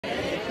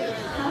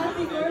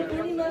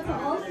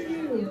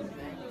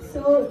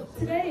So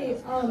today,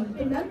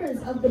 the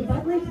members of the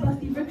Bud Lake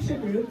Bhakti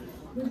Vriksha group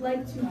would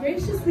like to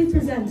graciously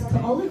present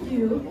to all of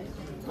you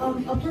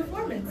a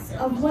performance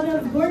of one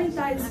of Gauri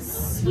Thai's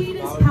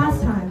sweetest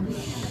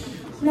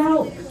pastimes.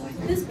 Now,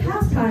 this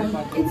pastime,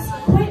 it's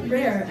quite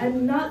rare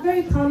and not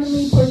very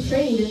commonly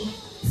portrayed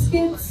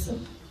in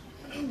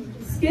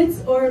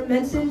skits or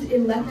mentioned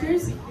in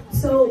lectures,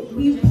 so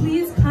we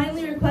please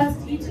kindly request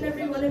each and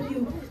every one of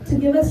you to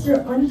give us your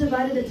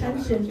undivided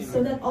attention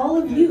so that all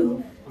of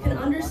you can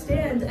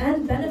understand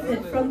and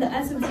benefit from the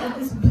essence of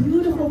this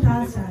beautiful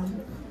pastime.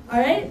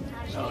 Alright?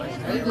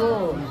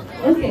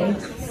 Okay,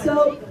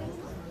 so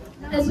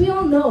as we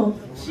all know,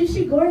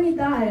 Shri Gauri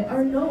Thai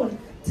are known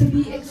to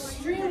be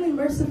extremely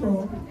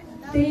merciful.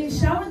 They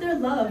shower their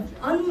love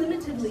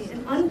unlimitedly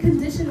and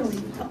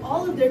unconditionally to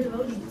all of their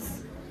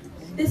devotees.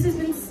 This has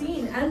been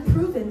seen and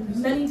proven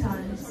many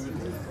times.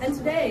 And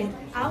today,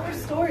 our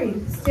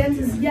story stands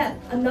as yet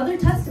another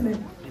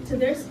testament to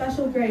their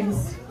special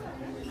grace.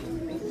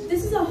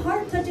 This is a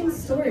heart-touching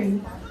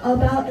story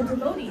about a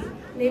devotee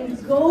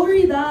named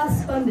Gauri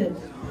Das Pandit.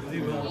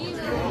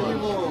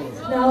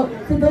 Now,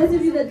 for those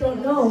of you that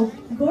don't know,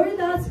 Gauri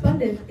Das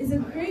Pandit is a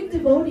great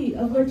devotee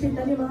of Lord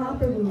Chaitanya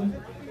Mahaprabhu.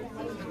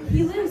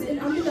 He lives in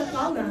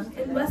Amritakalna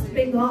in West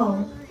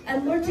Bengal,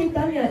 and Lord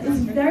Chaitanya is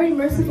very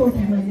merciful to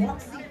him.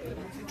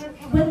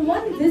 When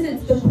one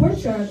visits the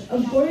courtyard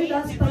of Gauri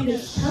Das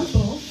Pandit's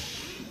temple,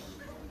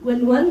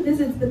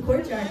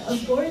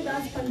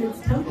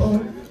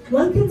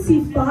 one can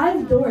see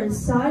 5 doors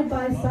side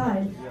by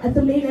side at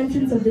the main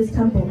entrance of this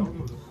temple.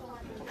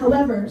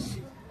 However,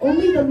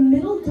 only the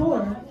middle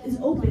door is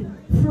open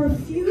for a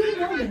few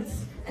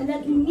moments and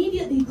then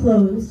immediately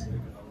closed.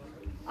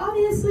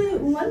 Obviously,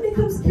 one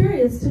becomes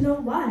curious to know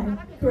why,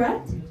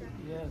 correct?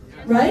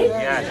 Right?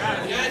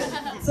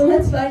 Yes. So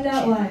let's find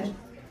out why.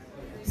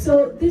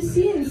 So this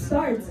scene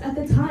starts at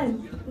the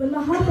time when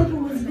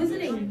Mahaprabhu was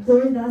visiting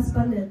Gauri Das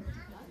Pandit.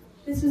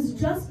 This was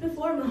just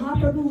before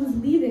Mahaprabhu was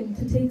leaving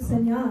to take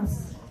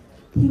sannyas.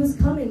 He was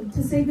coming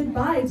to say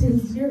goodbye to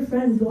his dear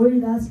friend Gauri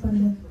Das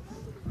Pandit.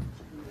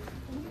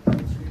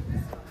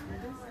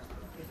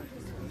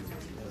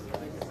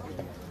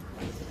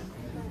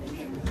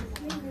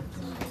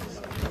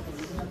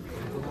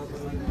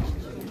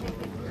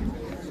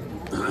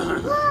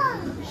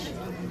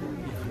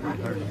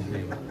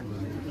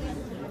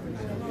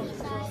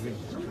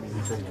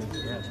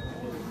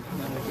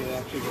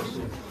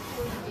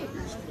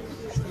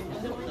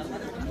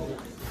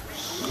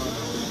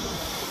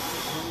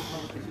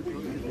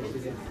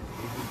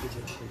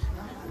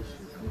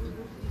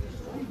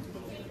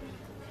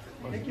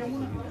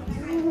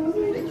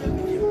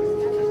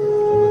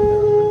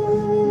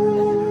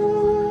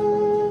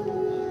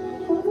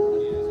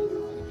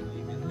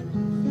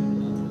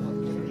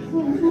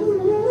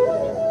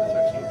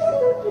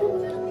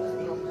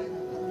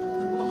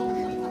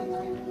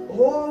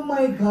 Oh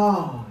my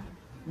God,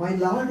 my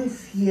Lord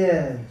is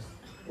here.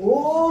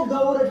 Oh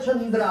Gaura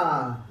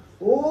Chandra,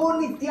 oh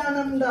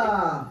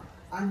Nityananda,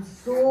 I'm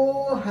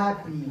so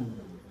happy.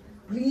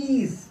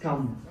 Please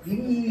come,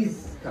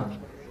 please come.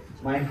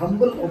 My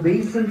humble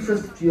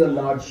obeisances to your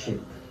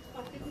Lordship.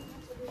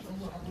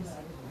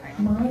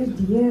 My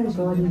dear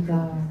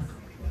Gaurika,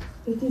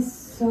 it is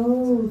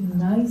so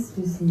nice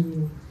to see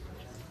you.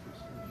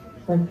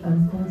 But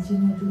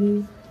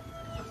unfortunately,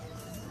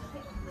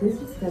 this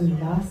is the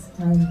last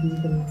time we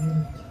will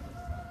meet.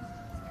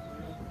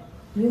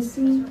 You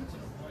see,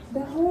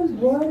 the whole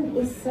world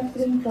is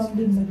suffering from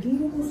the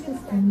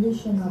materialistic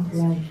condition of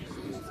life.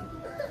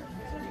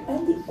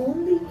 And the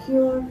only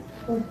cure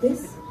for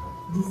this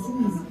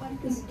disease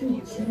is to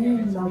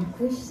chant Lord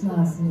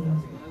Krishna's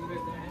name.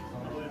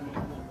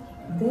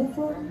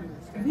 Therefore,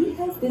 we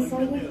have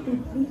decided to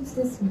preach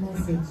this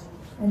message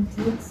and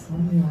take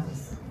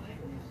sannyas.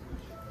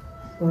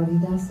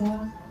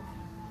 Gauridasa,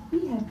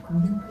 we have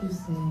come to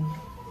say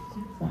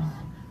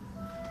goodbye.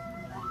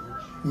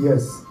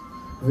 Yes,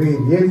 we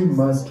really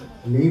must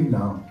leave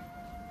now.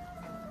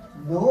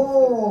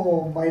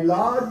 No, my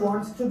Lord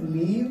wants to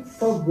leave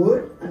for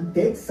good and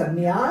take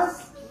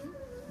sannyas.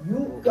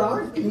 You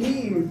can't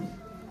leave.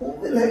 Who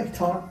will I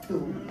talk to?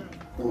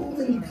 Who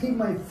will be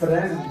my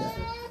friend?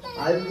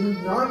 I will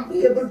not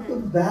be able to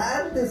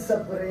bear this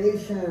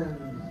separation.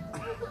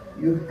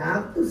 You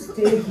have to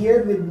stay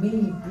here with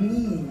me,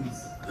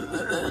 please.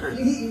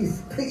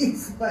 Please,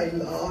 please, my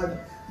Lord.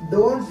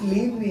 Don't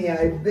leave me,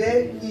 I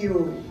beg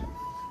you.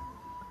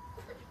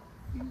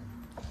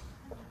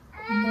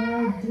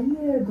 My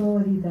dear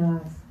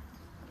Gauridas,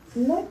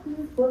 let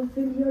me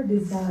fulfill your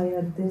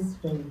desire this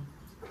way.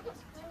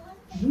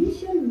 We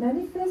shall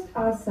manifest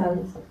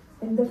ourselves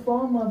in the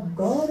form of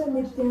Gaura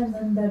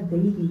Nityananda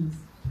deities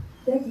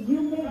that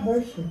you may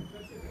worship.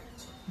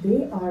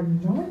 They are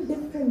not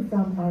different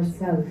from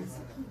ourselves.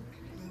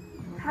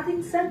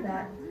 Having said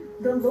that,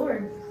 the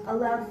Lord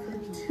allowed for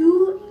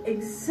 2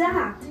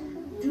 exact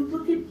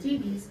duplicate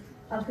deities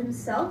of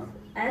himself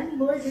and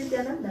Lord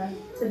Nityananda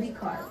to be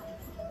carved.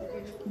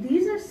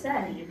 These are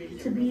said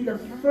to be the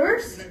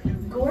first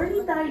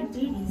Gauri Thai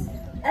deities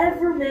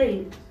ever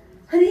made.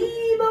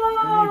 Haribo!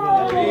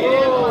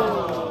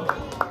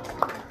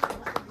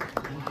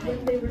 When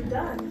they were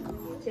done,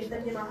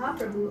 Chaitanya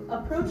Mahaprabhu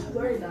approached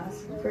Gauridas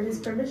for his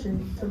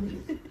permission to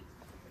leave.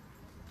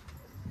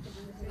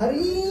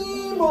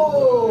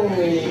 Haribo!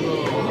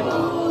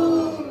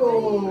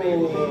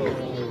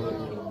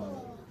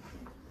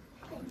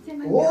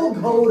 Oh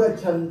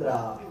Gaura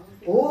Chandra,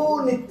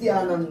 oh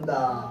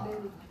Nityananda,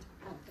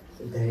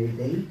 the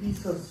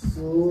deities are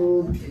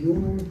so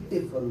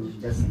beautiful,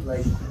 just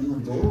like you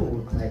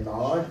both, my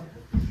lord.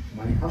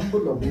 My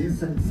humble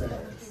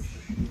obeisances.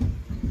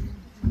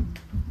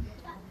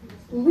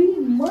 We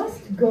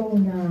must go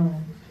now.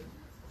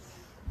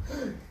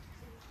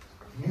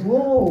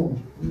 No,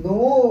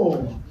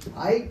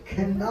 I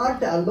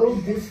cannot allow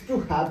this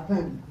to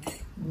happen.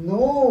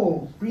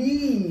 No,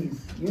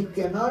 please, you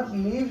cannot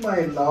leave,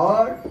 my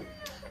lord.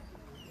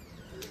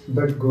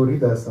 But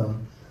Gauri-dasa,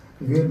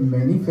 we are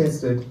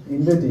manifested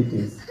in the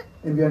deities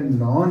and we are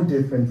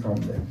non-different from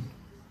them.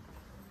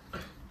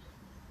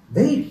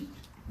 Wait,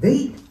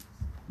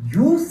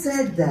 you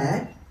said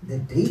that the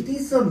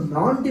deities are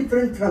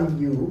non-different from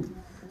you,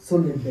 so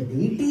let the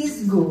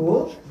deities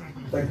go,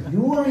 but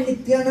you and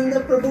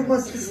Nityananda Prabhu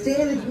must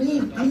stay with me,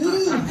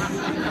 please.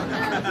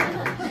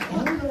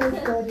 All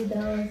right,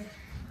 Gauridas,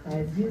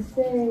 as you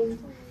say.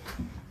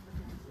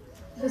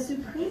 The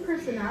Supreme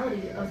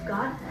Personality of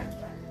Godhead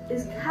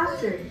is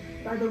captured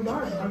by the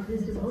love of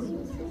his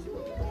devotees.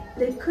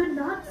 They could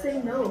not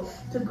say no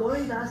to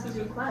Gauridas'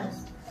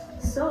 request,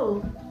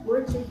 so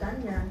Lord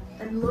Chaitanya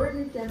and Lord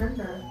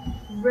Nityananda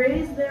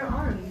raised their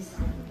arms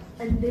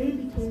and they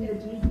became the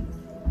deities.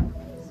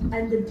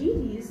 And the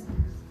deities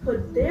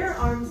put their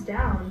arms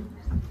down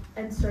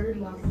and started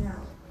walking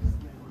out.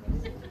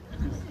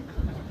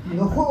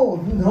 No,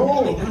 my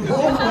lord,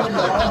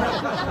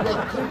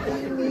 you're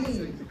keeping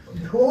me.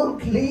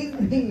 Don't leave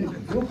me.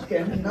 You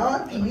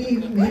cannot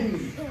leave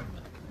me.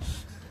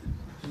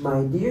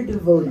 My dear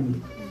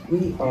devotee,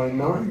 we are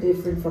not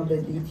different from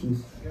the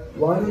deities.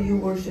 Why do you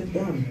worship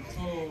them?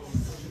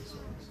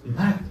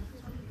 But,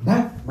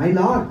 my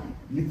lord,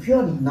 if you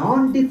are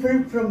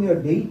non-different from your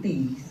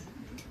deities,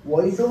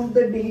 why don't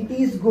the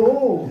deities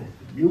go?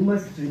 You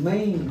must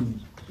remain.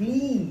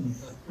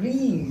 Please.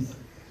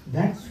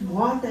 That's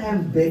what I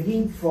am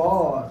begging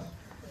for.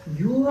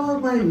 You are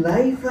my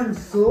life and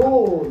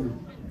soul.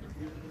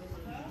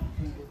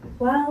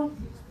 Well,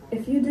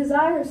 if you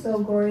desire so,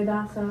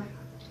 Gauri-dasa,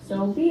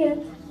 so be it.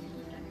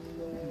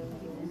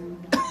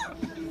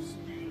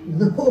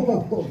 No.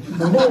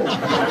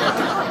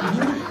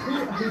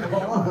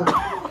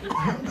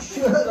 I'm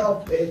sure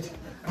of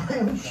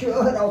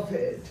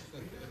it.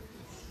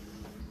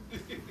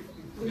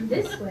 In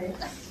this way,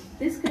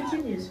 this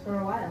continues for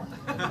a while.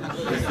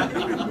 The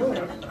Supreme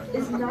Lord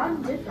is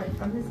non-different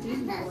from his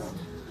deity form.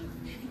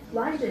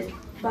 Blinded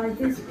by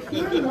his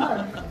pure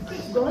love,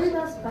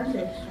 Gauridas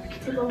Pandit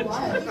took a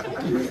while to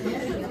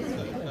understand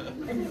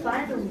this, and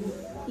finally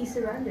he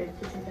surrendered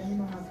to Chaitanya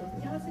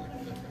Mahaprabhu.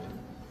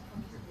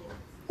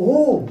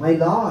 Oh, my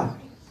lord,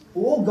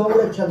 oh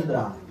Gaura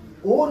Chandra,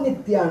 oh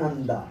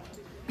Nityananda,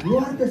 you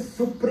are the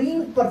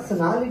Supreme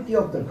Personality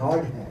of the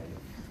Godhead.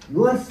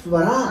 You are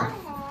Swara.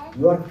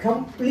 You are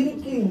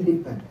completely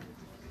independent.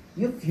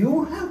 If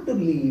you have to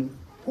leave,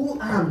 who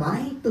am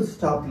I to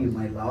stop you,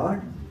 my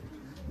lord?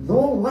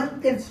 No one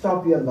can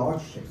stop your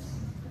lordships.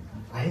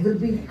 I will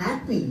be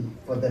happy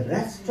for the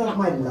rest of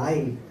my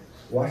life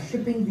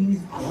worshipping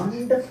these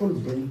wonderful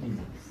deities.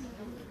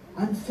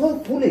 I'm so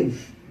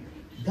foolish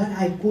that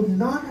I could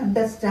not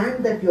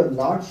understand that your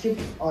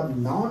lordships are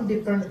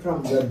non-different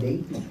from your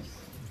deities.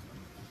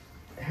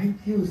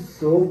 Thank you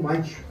so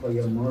much for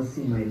your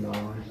mercy, my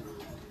lord.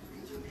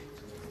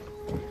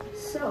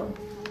 So,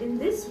 in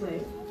this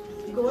way,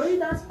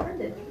 Gauridas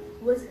Pandit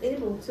was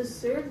able to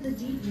serve the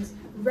deities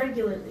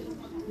regularly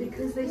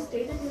because they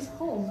stayed in his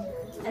home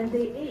and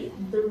they ate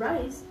the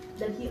rice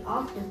that he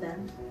offered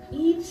them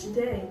each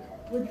day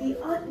with the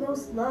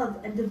utmost love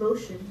and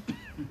devotion.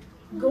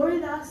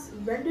 Gauridas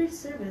rendered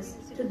service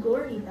to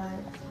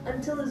Gauri-Nitai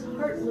until his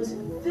heart was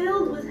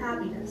filled with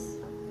happiness.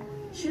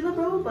 Srila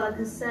Prabhupada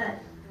has said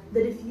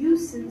that if you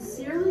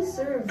sincerely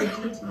serve the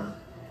deity,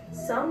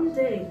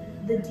 someday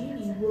the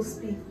deity will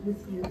speak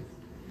with you.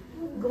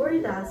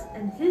 Gauridas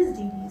and his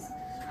deities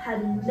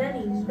had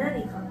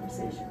many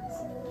conversations.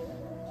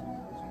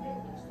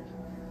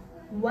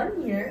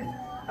 One year,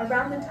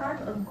 around the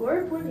time of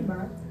Gaura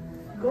Purnima,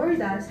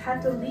 Gauridas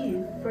had to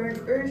leave for an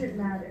urgent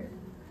matter.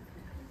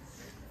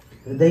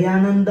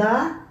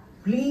 Hridayananda,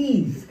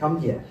 please come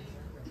here.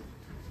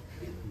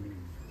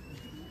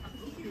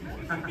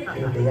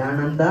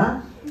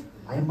 Hridayananda,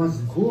 I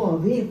must go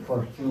away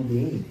for a few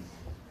days.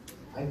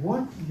 I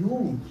want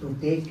you to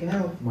take care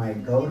of my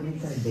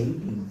Gaurika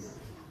deities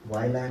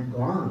while I am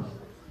gone.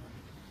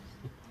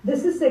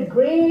 This is a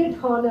great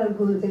honor,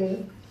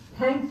 Gurudev.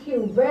 Thank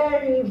you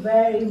very,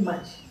 very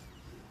much.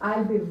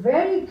 I'll be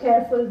very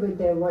careful with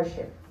their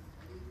worship.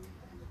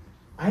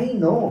 I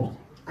know,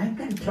 I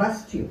can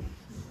trust you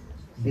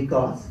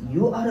because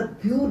you are a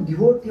pure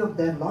devotee of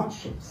their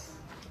lordships.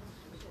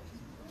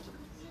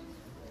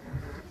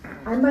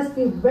 I must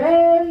be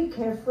very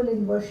careful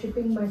in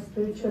worshipping my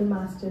spiritual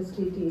master's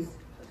deities.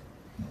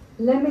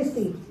 Let me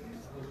see.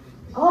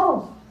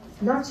 Oh,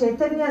 Lord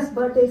Chaitanya's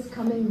birthday is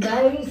coming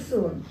very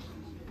soon.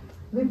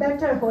 We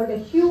better hold a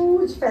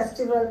huge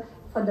festival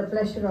for the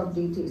pleasure of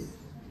deities.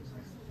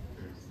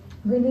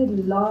 We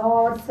need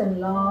lots and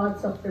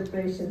lots of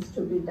preparations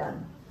to be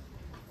done.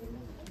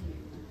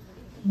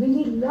 We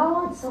need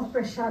lots of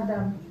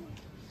prasadam.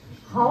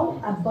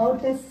 How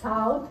about a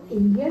South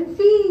Indian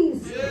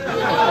feast?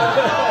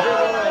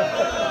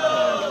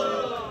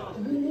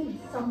 We need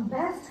some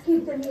best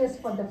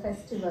kirtaniyas for the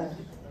festival.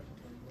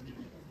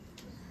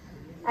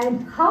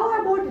 And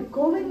how about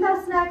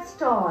Govinda snack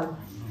stall?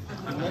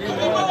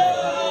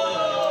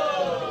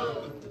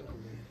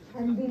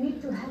 And we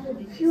need to have a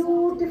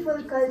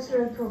beautiful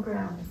cultural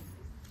program.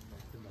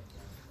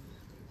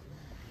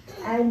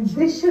 And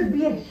this should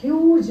be a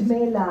huge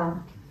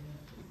mela.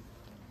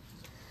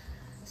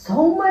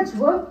 So much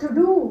work to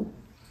do.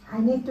 I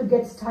need to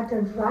get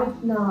started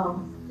right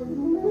now.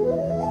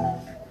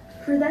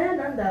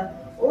 Hridayananda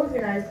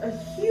organized a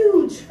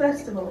huge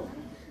festival.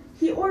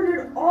 He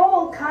ordered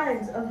all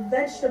kinds of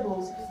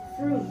vegetables,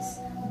 fruits,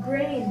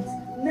 grains,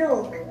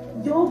 milk,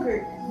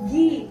 yogurt,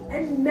 ghee,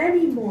 and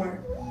many more.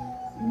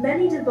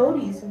 Many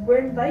devotees were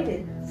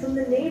invited from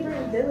the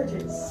neighboring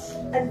villages,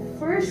 and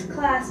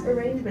first-class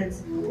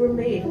arrangements were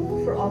made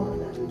for all of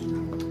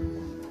them.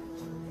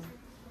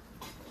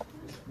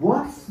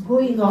 What's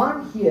going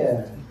on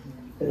here?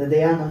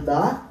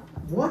 Hridayananda,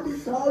 what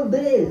is all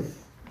this?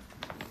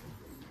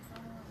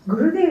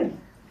 Gurudev,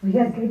 we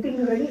are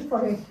getting ready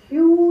for a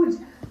huge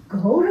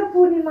Gaura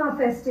Purnima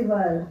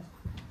festival.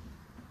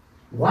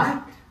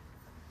 What?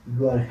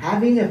 You are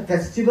having a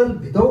festival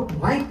without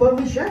my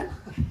permission?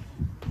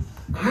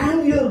 I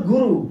am your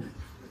guru.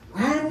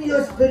 I am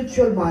your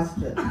spiritual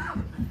master.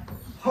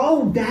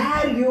 How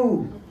dare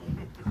you?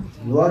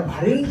 You are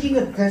arranging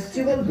a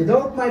festival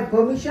without my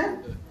permission?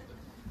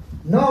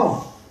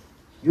 No,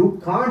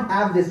 you can't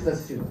have this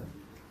festival.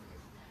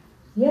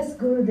 Yes,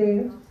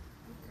 Gurudev,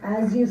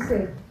 as you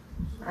said,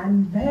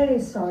 I'm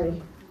very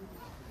sorry.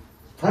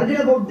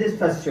 Forget about this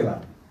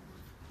festival.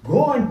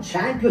 Go and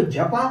chant your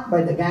japa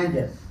by the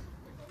Ganges.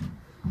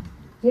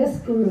 Yes,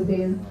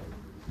 Gurudev.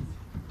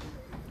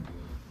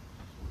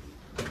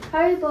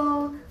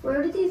 Haribo,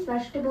 where do these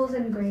vegetables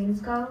and grains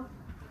go?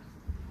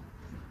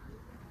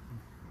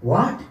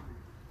 What?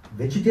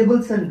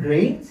 Vegetables and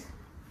grains?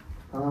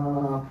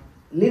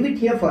 Leave it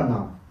here for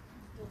now.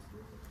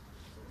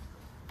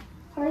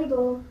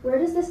 Haribo, where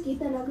does this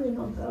Gita Nagari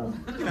milk go?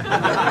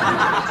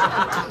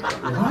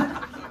 What?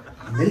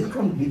 Milk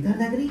from Gita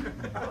Nagari?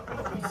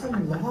 It's a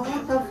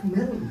lot of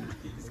milk.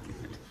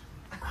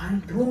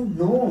 I don't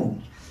know.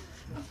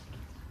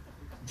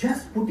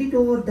 Just put it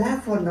over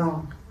there for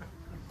now.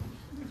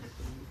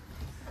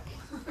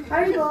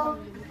 Haribo,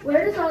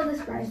 where does all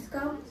this rice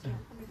go?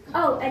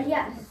 Oh, and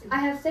yes,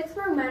 I have 6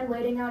 more men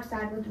waiting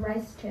outside with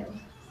rice too.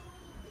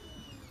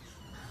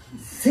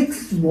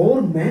 6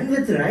 more men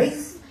with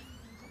rice?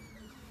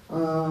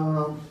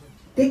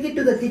 Take it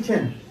to the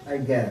kitchen, I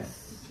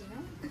guess.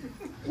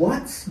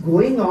 What's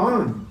going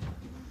on?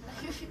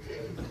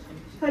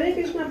 Hare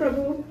Krishna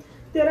Prabhu,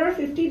 there are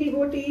 50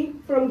 devotees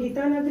from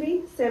Gita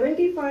Nagari,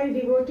 75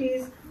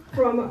 devotees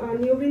from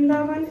New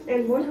Vrindavan,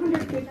 and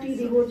 150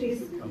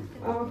 devotees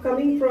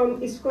coming from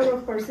ISKCON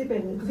of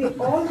Parsipani. They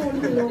all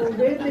want to know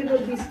where they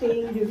will be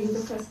staying during the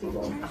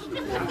festival.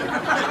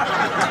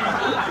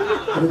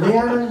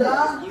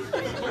 Hridayananda?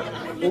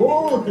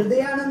 Oh,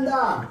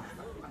 Hridayananda!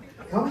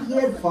 Come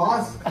here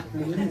fast,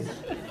 please.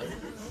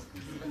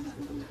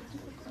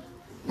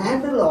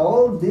 Handle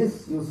all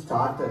this you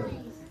started.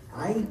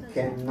 I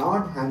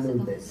cannot handle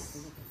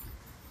this.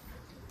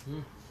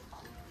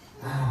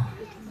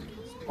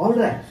 All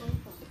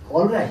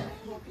right.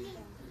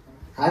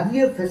 Have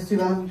your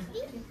festival.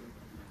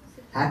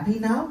 Happy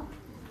now?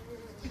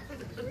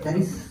 There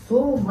is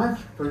so much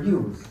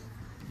produce.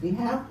 We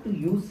have to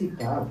use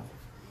it up.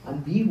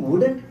 And we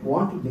wouldn't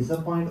want to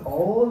disappoint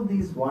all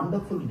these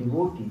wonderful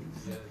devotees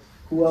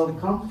who have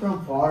come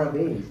from far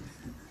away.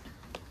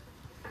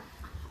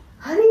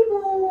 Hari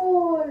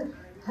Bol!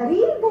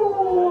 Hari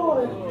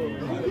Bol!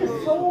 Thank you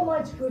so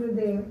much,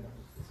 Gurudev.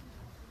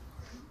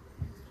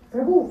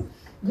 Prabhu,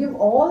 give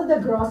all the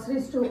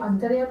groceries to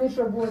Antaryami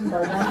Prabhu and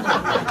Balaram.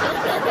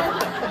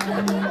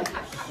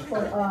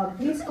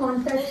 Please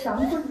contact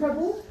Shankun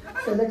Prabhu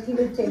so that he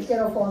will take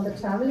care of all the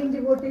traveling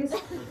devotees.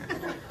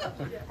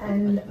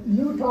 And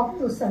you talk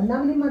to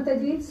Sannamani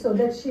Mataji so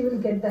that she will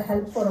get the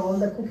help for all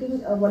the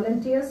cooking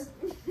volunteers.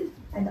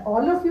 And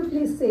all of you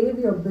please save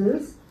your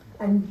bills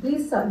and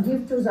please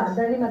give to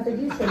Zadarani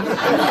Mataji so that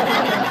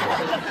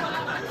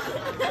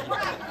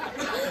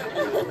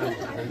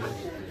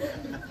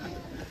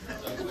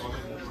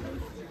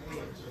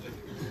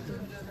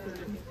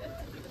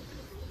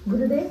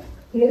Gurudev,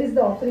 here is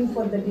the offering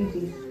for the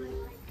deities.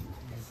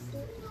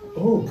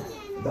 Oh,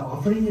 the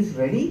offering is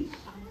ready?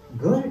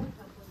 Good.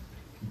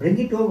 Bring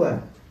it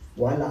over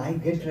while I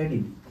get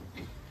ready.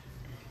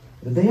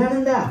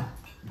 Hridayananda,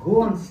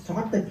 go and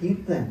start the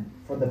kirtan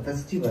for the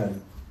festival.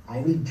 I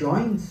will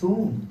join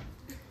soon.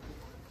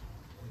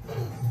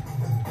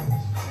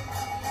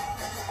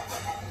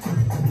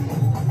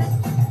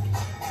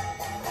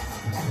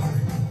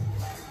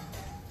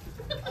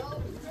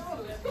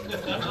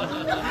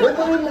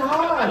 Oh my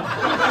Lord!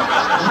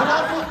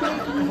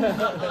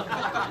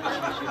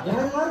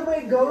 Where are my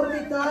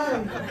Gauritai?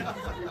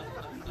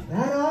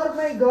 Where are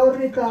my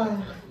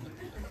Gauritai?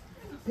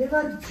 They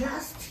were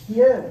just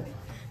here.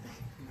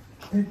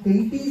 The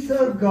deities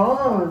are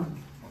gone.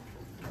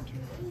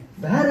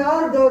 Where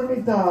are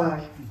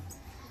Gauritai?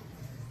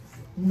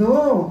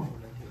 No!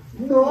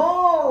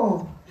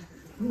 No!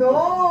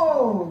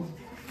 No!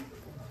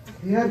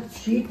 They are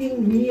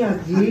cheating me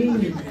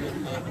again.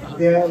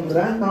 They have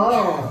run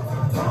off.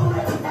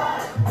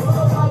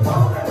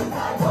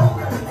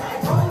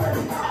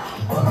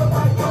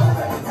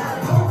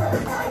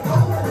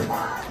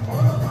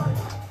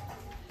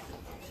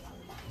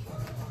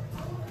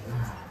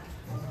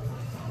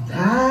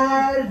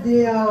 There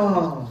they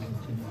are.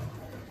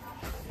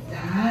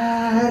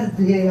 There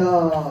they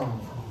are.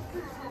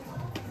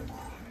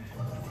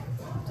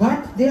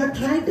 But they are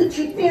trying to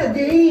cheat me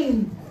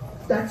again.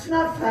 That's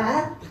not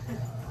fair.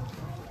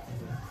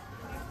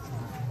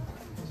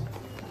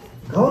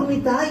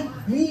 Gauritai,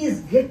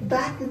 please get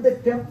back in the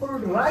temple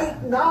right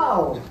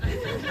now.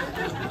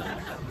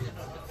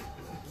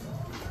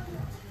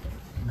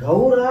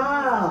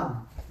 Gaura,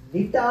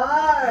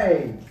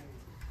 Nitai.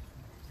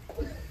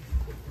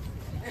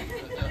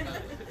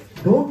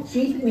 Don't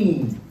cheat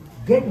me.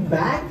 Get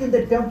back in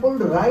the temple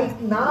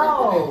right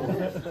now.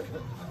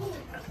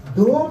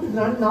 Don't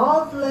run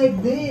off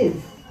like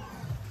this.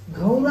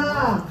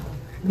 Gaura,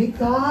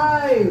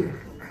 Nitai,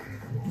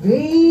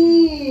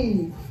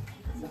 wait.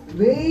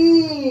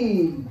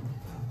 Wait!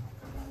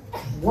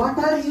 What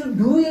are you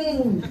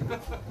doing?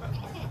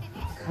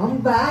 Come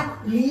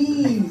back,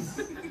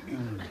 please.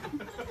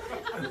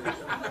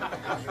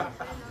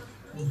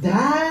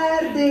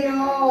 There they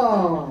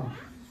are.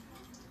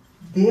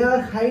 They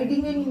are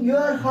hiding in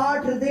your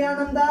heart,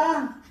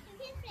 Hridayananda.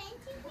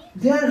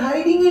 They are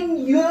hiding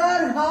in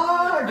your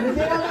heart,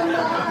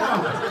 Hridayananda.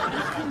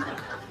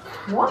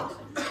 What?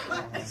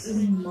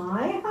 In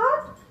my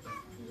heart?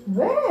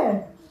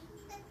 Where?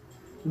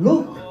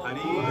 Look,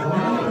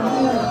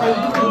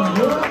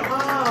 your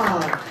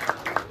heart.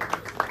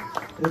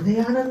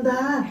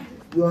 Hridayananda,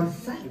 you are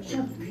such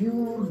a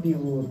pure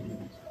devotee.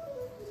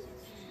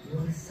 You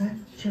are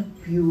such a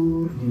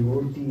pure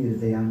devotee,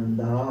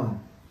 Hridayananda.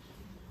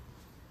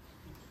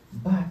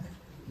 But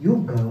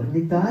you,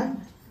 Gauritai,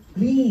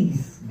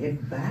 please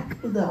get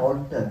back to the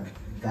altar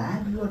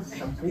where you are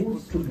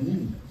supposed to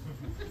be.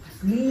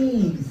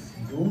 Please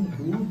don't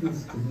do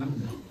this to me.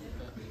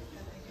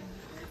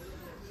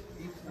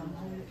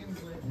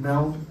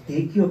 Now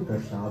take your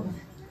prasad.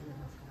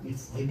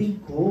 It's getting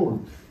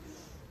cold.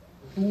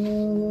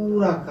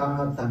 Pura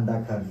kana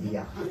tanda kar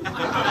diya.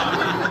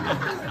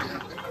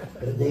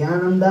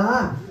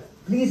 Hridayananda,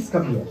 please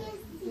come here.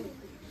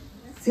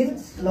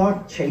 Since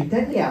Lord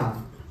Chaitanya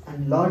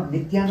and Lord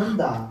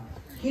Nityananda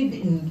hid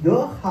in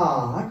your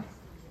heart,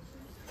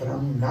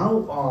 from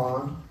now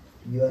on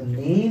your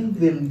name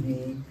will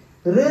be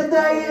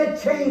Hridaya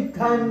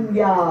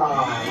Chaitanya.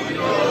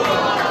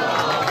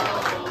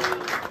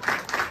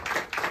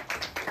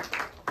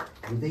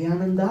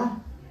 Hridayananda,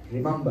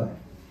 remember,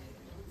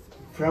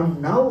 from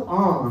now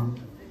on,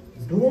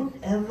 don't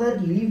ever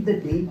leave the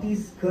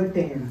deity's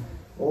curtain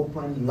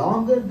open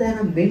longer than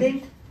a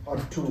minute or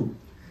two.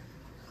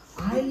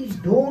 I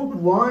don't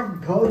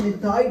want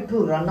Gauritai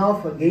to run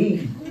off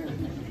again.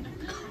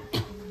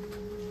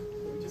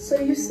 So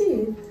you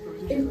see,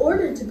 in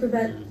order to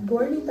prevent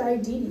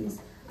Gauritai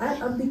deities at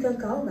Ambika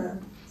Kalna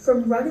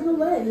from running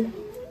away,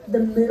 the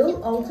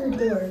middle altar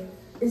door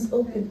is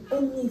open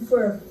only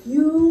for a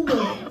few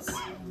moments.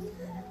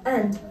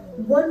 And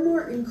one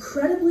more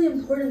incredibly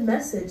important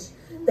message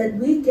that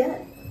we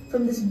get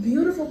from this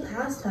beautiful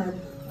pastime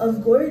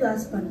of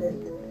Gauridas Pandit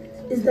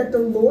is that the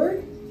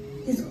Lord,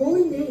 His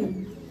holy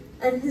name,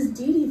 and His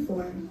deity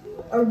form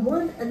are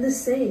one and the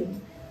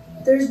same.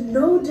 There's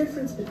no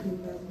difference between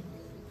them.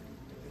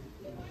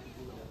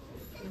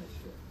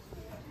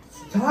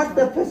 Start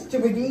the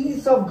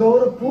festivities of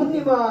Gaura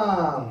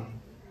Purnima.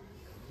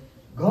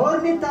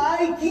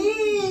 Gauritai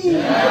ki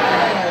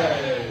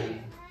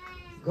jai!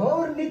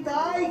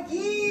 Gauritai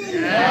ki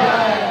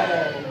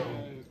jai!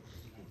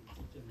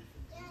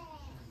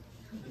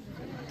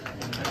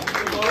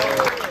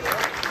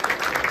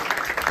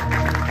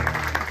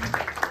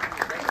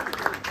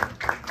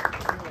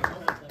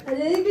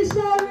 Hare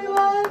Krishna,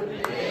 everyone!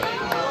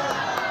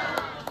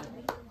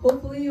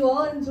 Hopefully you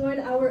all enjoyed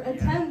our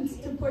attempts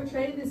to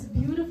portray this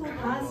beautiful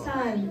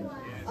pastime.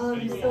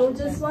 So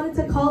just wanted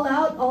to call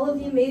out all of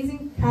the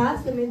amazing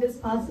cast that made this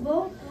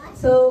possible.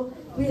 So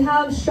we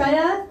have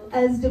Shreya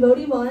as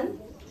devotee 1.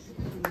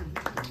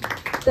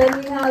 Then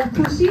we have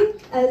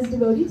Kushi as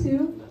devotee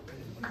 2.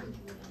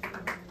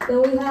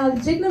 Then we have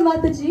Jigna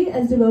Mataji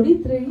as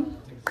devotee 3.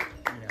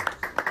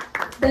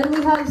 Then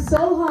we have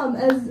Soham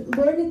as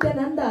Lord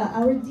Nityananda,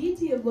 our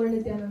deity of Lord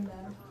Nityananda.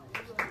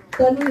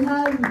 Then we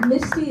have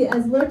Mishti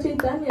as Lord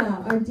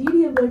Chaitanya, our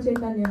deity of Lord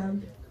Chaitanya.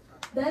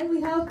 Then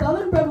we have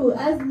Pavan Prabhu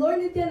as Lord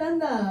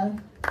Nityananda.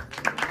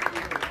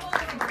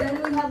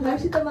 Then we have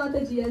Harshita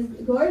Mataji as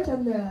Gaur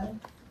Chandra.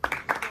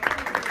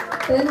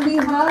 Then we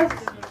have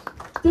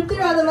Tripti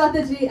Radha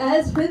Mataji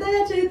as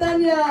Hridaya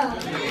Chaitanya.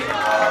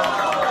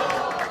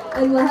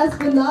 And last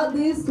but not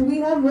least, we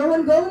have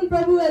Rohan Govind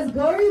Prabhu as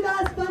Gauri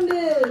Das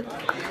Pandit.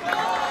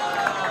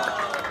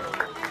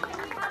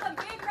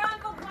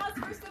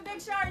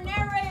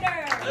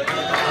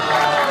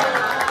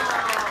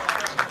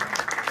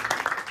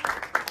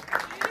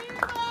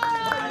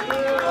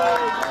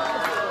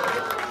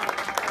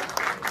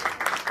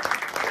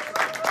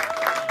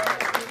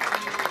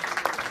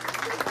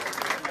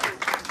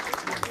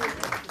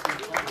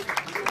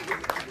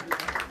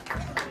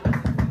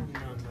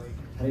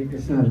 Hare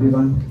Krishna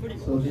everyone.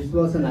 So this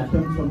was an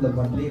attempt from the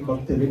Bhakti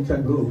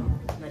Richa group.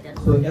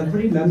 So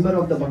every member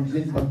of the Bhakti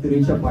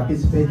Richa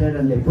participated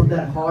and they put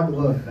their hard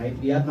work, right?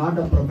 We are not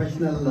a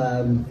professional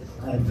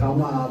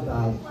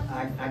drama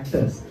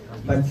actors,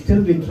 but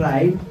still we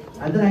tried.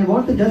 And then I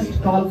want to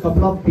just call a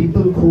couple of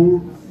people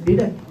who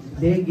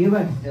they gave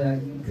a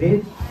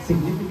great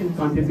significant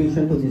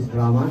contribution to this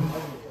drama.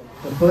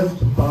 The first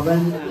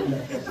Pavan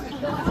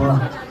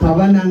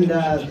and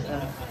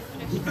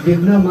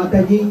Divna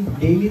Mataji,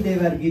 daily they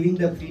were giving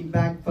the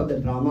feedback for the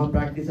drama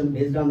practice and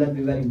based on that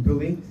we were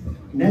improving.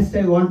 Next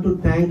I want to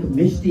thank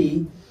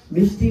Mishti.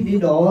 Mishti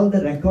did all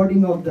the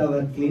recording of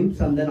our clips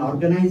and then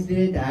organized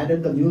it,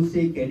 added the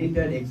music,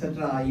 edited,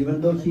 etc.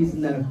 Even though she's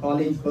in her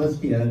college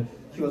first year,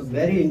 she was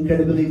very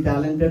incredibly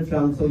talented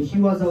so she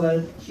was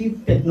our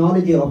chief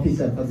technology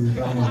officer for this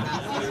drama.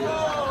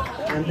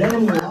 And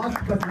then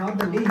last but not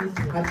the least,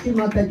 Harshi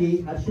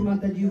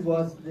Mataji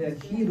was,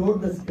 she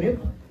wrote the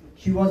script.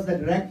 She was the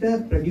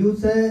director,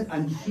 producer,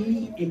 and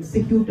she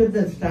executed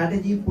the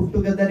strategy, put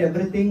together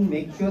everything,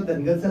 make sure the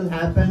rehearsal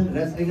happened,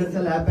 rest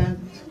rehearsal happened.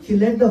 She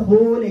led the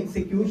whole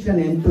execution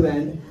end to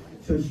end.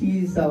 So she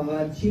is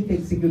our chief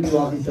executive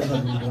officer for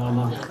this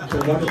drama. So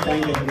I want to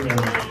thank everyone.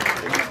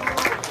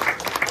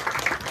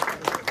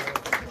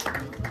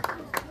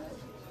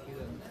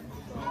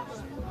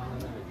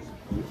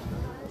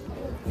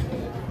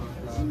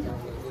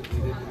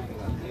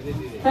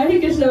 Hare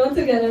Krishna once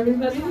again,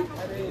 everybody.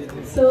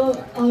 So,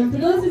 for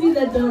those of you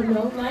that don't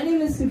know, my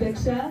name is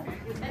Subiksha.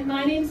 And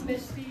my name's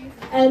Mishti.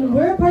 And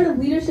we're a part of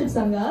Leadership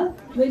Sangha,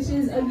 which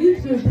is a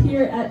youth group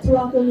here at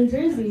Tuaco, New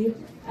Jersey.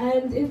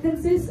 And it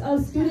consists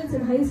of students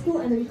in high school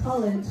and in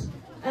college.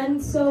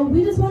 And so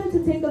we just wanted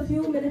to take a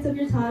few minutes of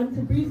your time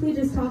to briefly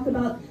just talk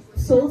about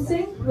Soul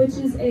Sing, which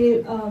is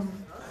a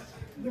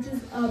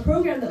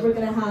program that we're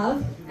going to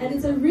have. And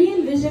it's a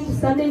re-envisioned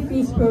Sunday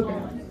Feast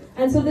program.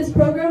 And so this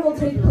program will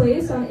take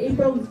place on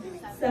April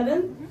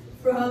 7th.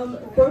 From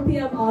 4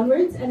 p.m.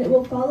 onwards, and it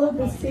will follow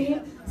the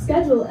same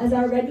schedule as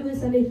our regular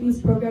Sunday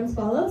Feast programs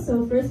follow.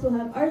 So first we'll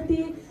have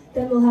Arti,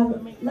 then we'll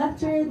have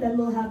lecture, then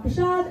we'll have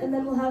Prashad, and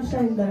then we'll have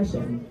Shain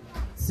Darshan.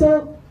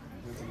 So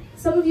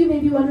some of you may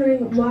be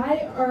wondering,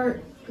 why are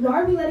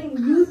we letting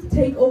youth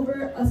take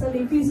over a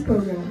Sunday Feast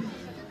program?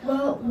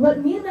 Well, what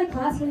me and my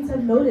classmates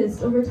have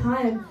noticed over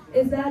time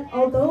is that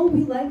although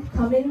we like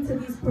coming to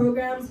these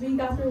programs week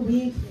after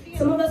week,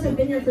 some of us have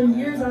been here for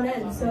years on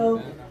end,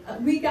 so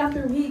week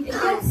after week, it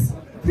gets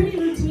pretty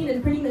routine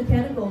and pretty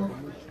mechanical.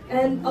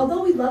 And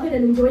although we love it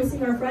and enjoy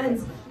seeing our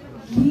friends,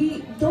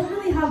 we don't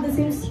really have the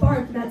same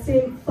spark, that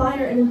same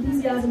fire and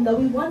enthusiasm that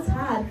we once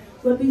had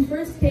when we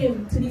first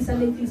came to these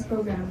Sunday Feast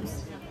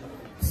programs.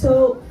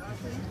 So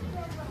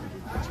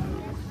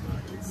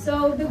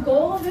the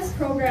goal of this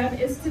program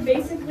is to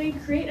basically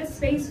create a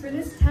space for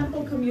this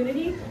temple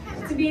community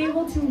to be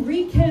able to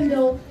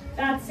rekindle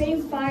that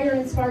same fire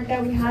and spark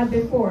that we had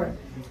before.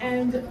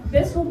 And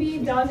this will be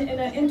done in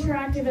an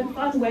interactive and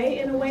fun way,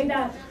 in a way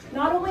that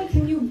not only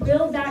can you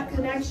build that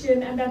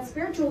connection and that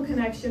spiritual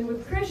connection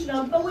with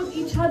Krishna, but with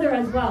each other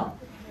as well.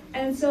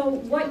 And so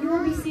what you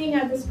will be seeing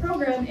at this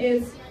program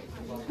is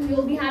we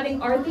will be having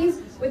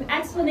artis with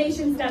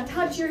explanations that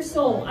touch your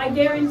soul, I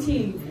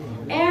guarantee.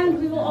 And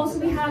we will also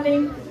be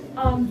having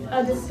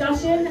a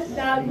discussion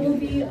that will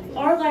be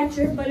our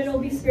lecture, but it'll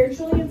be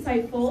spiritually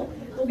insightful.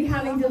 We'll be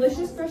having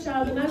delicious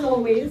prasadam as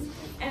always.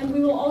 And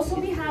we will also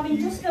be having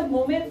just a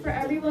moment for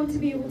everyone to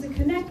be able to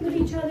connect with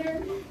each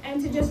other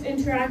and to just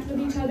interact with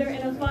each other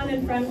in a fun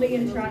and friendly,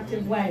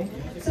 interactive way.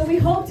 So we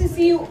hope to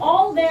see you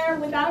all there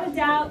without a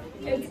doubt.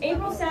 It's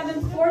April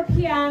 7th, 4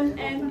 p.m.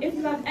 And if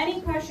you have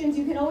any questions,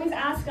 you can always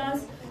ask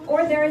us,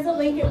 or there is a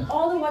link in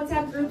all the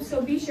WhatsApp groups,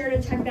 so be sure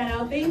to check that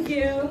out. Thank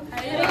you.